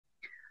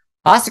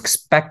As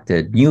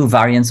expected, new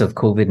variants of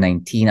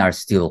COVID-19 are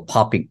still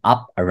popping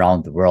up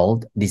around the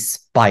world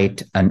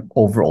despite an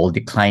overall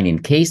decline in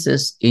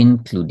cases,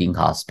 including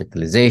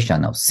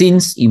hospitalization. Now,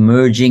 since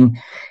emerging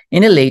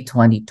in the late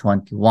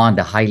 2021,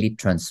 the highly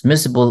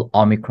transmissible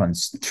Omicron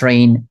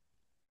strain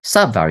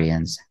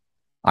subvariants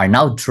are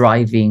now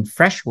driving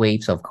fresh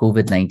waves of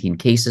COVID-19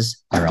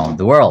 cases around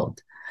the world.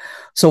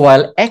 So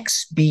while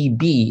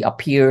XBB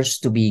appears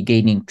to be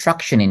gaining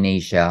traction in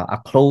Asia, a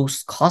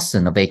close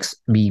cousin of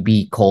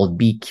XBB called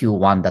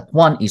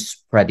BQ.1.1 is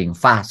spreading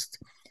fast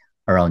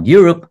around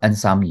Europe and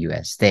some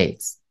US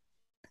states.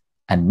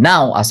 And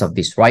now, as of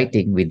this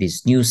writing, with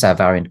this new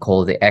subvariant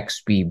called the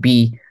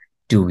XBB,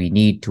 do we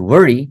need to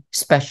worry,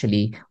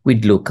 especially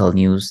with local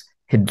news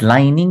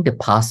headlining the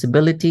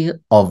possibility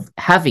of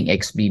having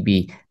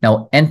XBB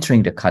now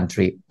entering the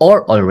country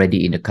or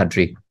already in the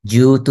country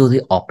due to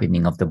the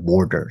opening of the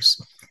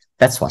borders?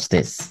 Let's watch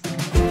this.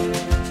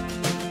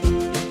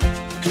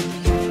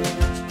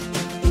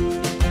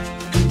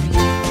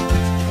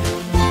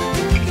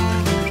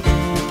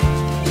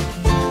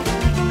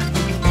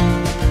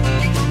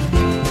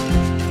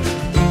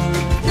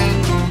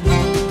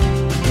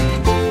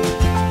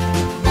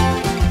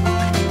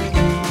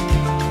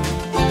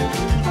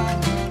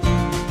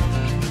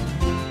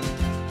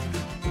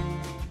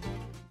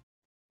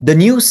 The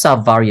new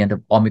subvariant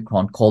of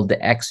Omicron called the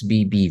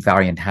XBB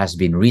variant has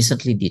been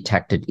recently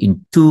detected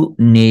in two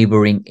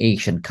neighboring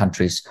Asian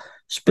countries,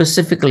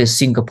 specifically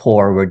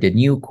Singapore, where the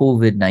new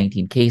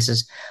COVID-19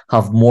 cases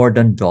have more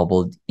than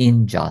doubled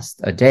in just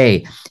a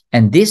day.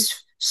 And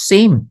this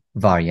same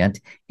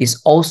variant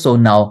is also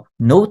now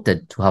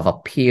noted to have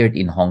appeared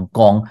in Hong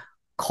Kong,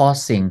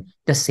 causing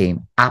the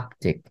same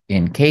uptick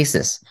in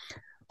cases.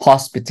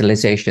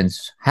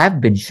 Hospitalizations have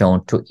been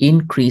shown to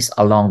increase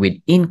along with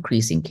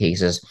increasing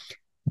cases,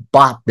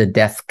 but the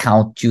death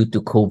count due to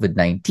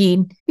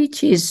COVID-19,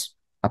 which is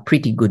a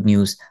pretty good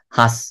news,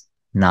 has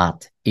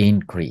not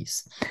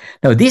increased.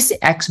 Now, this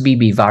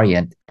XBB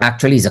variant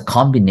actually is a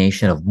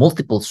combination of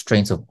multiple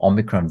strains of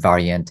Omicron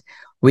variant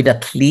with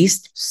at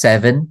least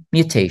 7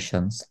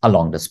 mutations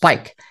along the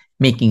spike,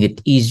 making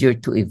it easier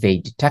to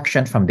evade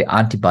detection from the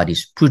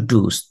antibodies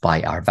produced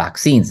by our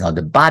vaccines. Now,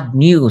 the bad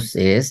news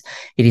is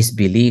it is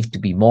believed to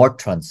be more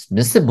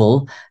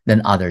transmissible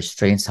than other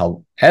strains.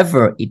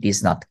 However, it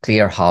is not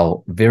clear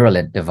how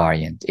virulent the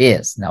variant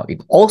is. Now,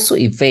 it also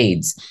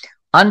evades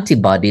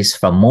antibodies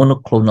from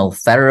monoclonal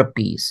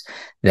therapies,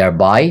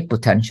 thereby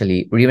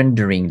potentially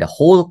rendering the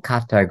whole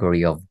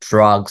category of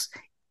drugs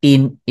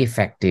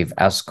ineffective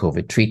as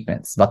COVID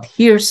treatments. But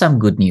here's some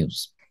good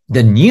news.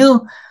 The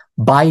new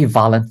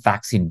bivalent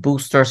vaccine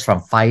boosters from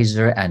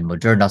Pfizer and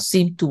Moderna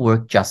seem to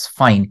work just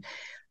fine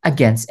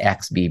against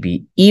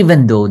XBB,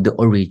 even though the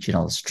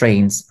original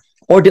strains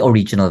or the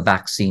original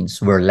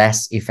vaccines were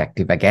less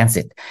effective against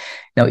it.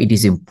 Now, it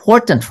is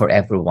important for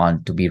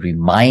everyone to be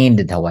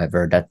reminded,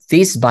 however, that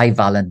these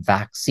bivalent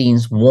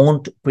vaccines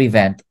won't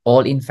prevent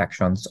all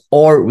infections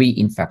or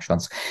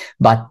reinfections,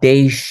 but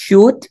they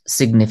should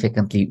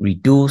significantly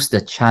reduce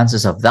the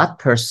chances of that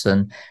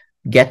person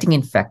getting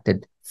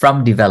infected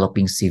from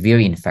developing severe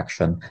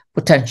infection,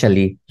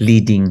 potentially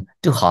leading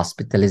to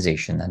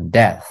hospitalization and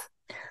death.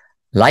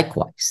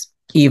 Likewise,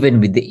 even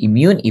with the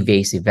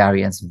immune-evasive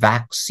variants,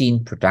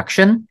 vaccine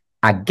protection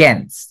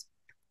against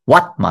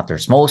what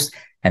matters most,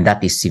 and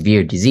that is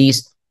severe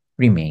disease,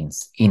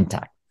 remains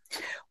intact.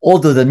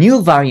 Although the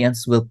new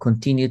variants will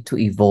continue to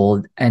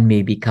evolve and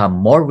may become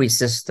more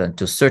resistant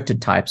to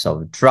certain types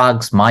of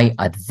drugs, my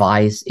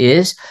advice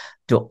is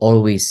to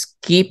always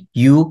keep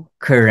you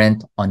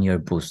current on your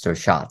booster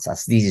shots,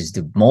 as this is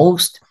the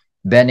most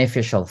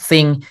beneficial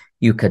thing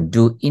you can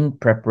do in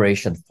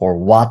preparation for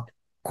what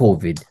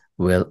COVID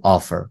will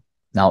offer.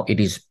 Now,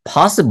 it is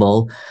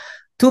possible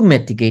to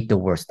mitigate the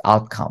worst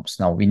outcomes.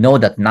 Now, we know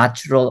that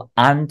natural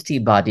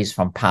antibodies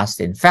from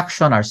past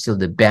infection are still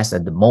the best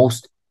and the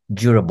most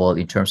durable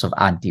in terms of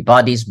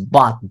antibodies,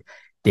 but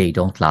they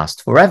don't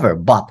last forever.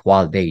 But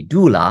while they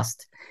do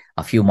last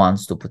a few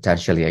months to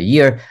potentially a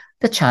year,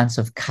 the chance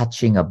of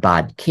catching a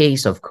bad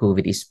case of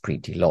COVID is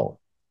pretty low.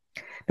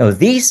 Now,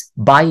 these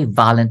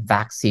bivalent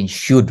vaccines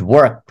should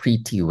work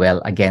pretty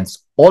well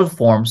against all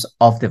forms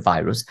of the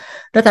virus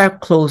that are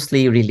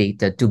closely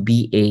related to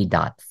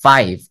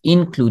BA.5,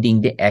 including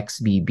the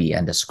XBB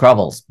and the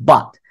Scrubbles.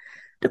 But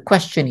the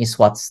question is,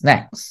 what's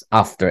next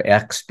after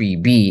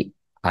XBB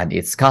and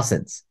its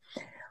cousins?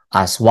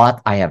 As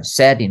what I have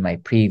said in my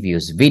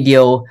previous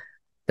video,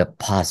 the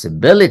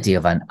possibility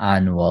of an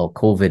annual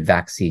COVID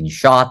vaccine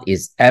shot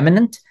is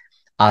imminent.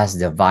 As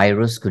the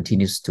virus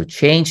continues to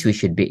change, we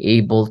should be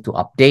able to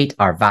update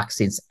our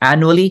vaccines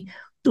annually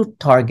to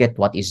target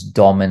what is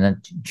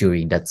dominant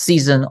during that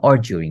season or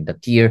during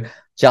that year,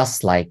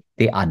 just like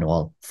the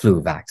annual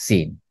flu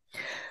vaccine.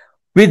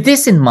 With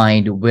this in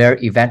mind, we're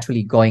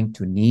eventually going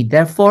to need,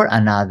 therefore,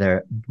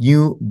 another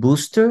new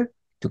booster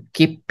to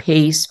keep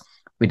pace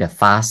with a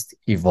fast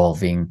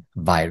evolving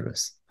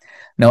virus.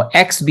 Now,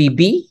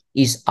 XBB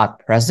is at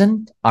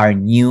present our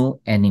new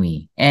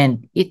enemy,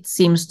 and it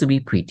seems to be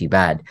pretty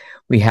bad.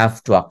 We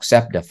have to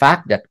accept the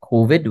fact that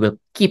COVID will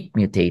keep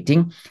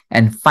mutating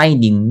and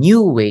finding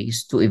new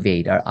ways to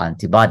evade our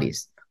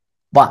antibodies.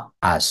 But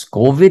as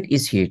COVID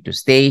is here to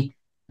stay,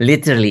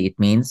 literally it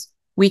means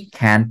we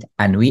can't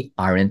and we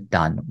aren't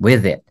done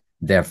with it.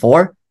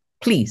 Therefore,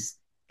 please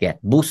get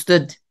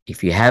boosted.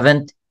 If you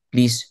haven't,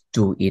 please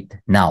do it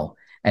now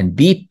and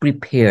be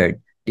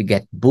prepared to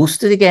get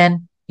boosted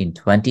again in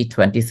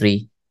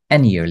 2023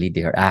 and yearly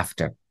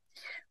thereafter.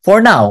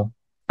 For now,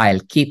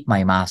 I'll keep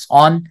my mask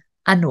on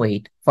and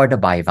wait for the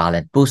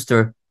bivalent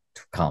booster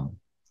to come.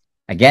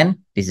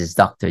 Again, this is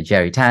Dr.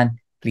 Jerry Tan.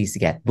 Please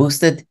get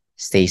boosted,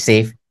 stay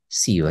safe.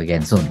 See you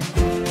again soon.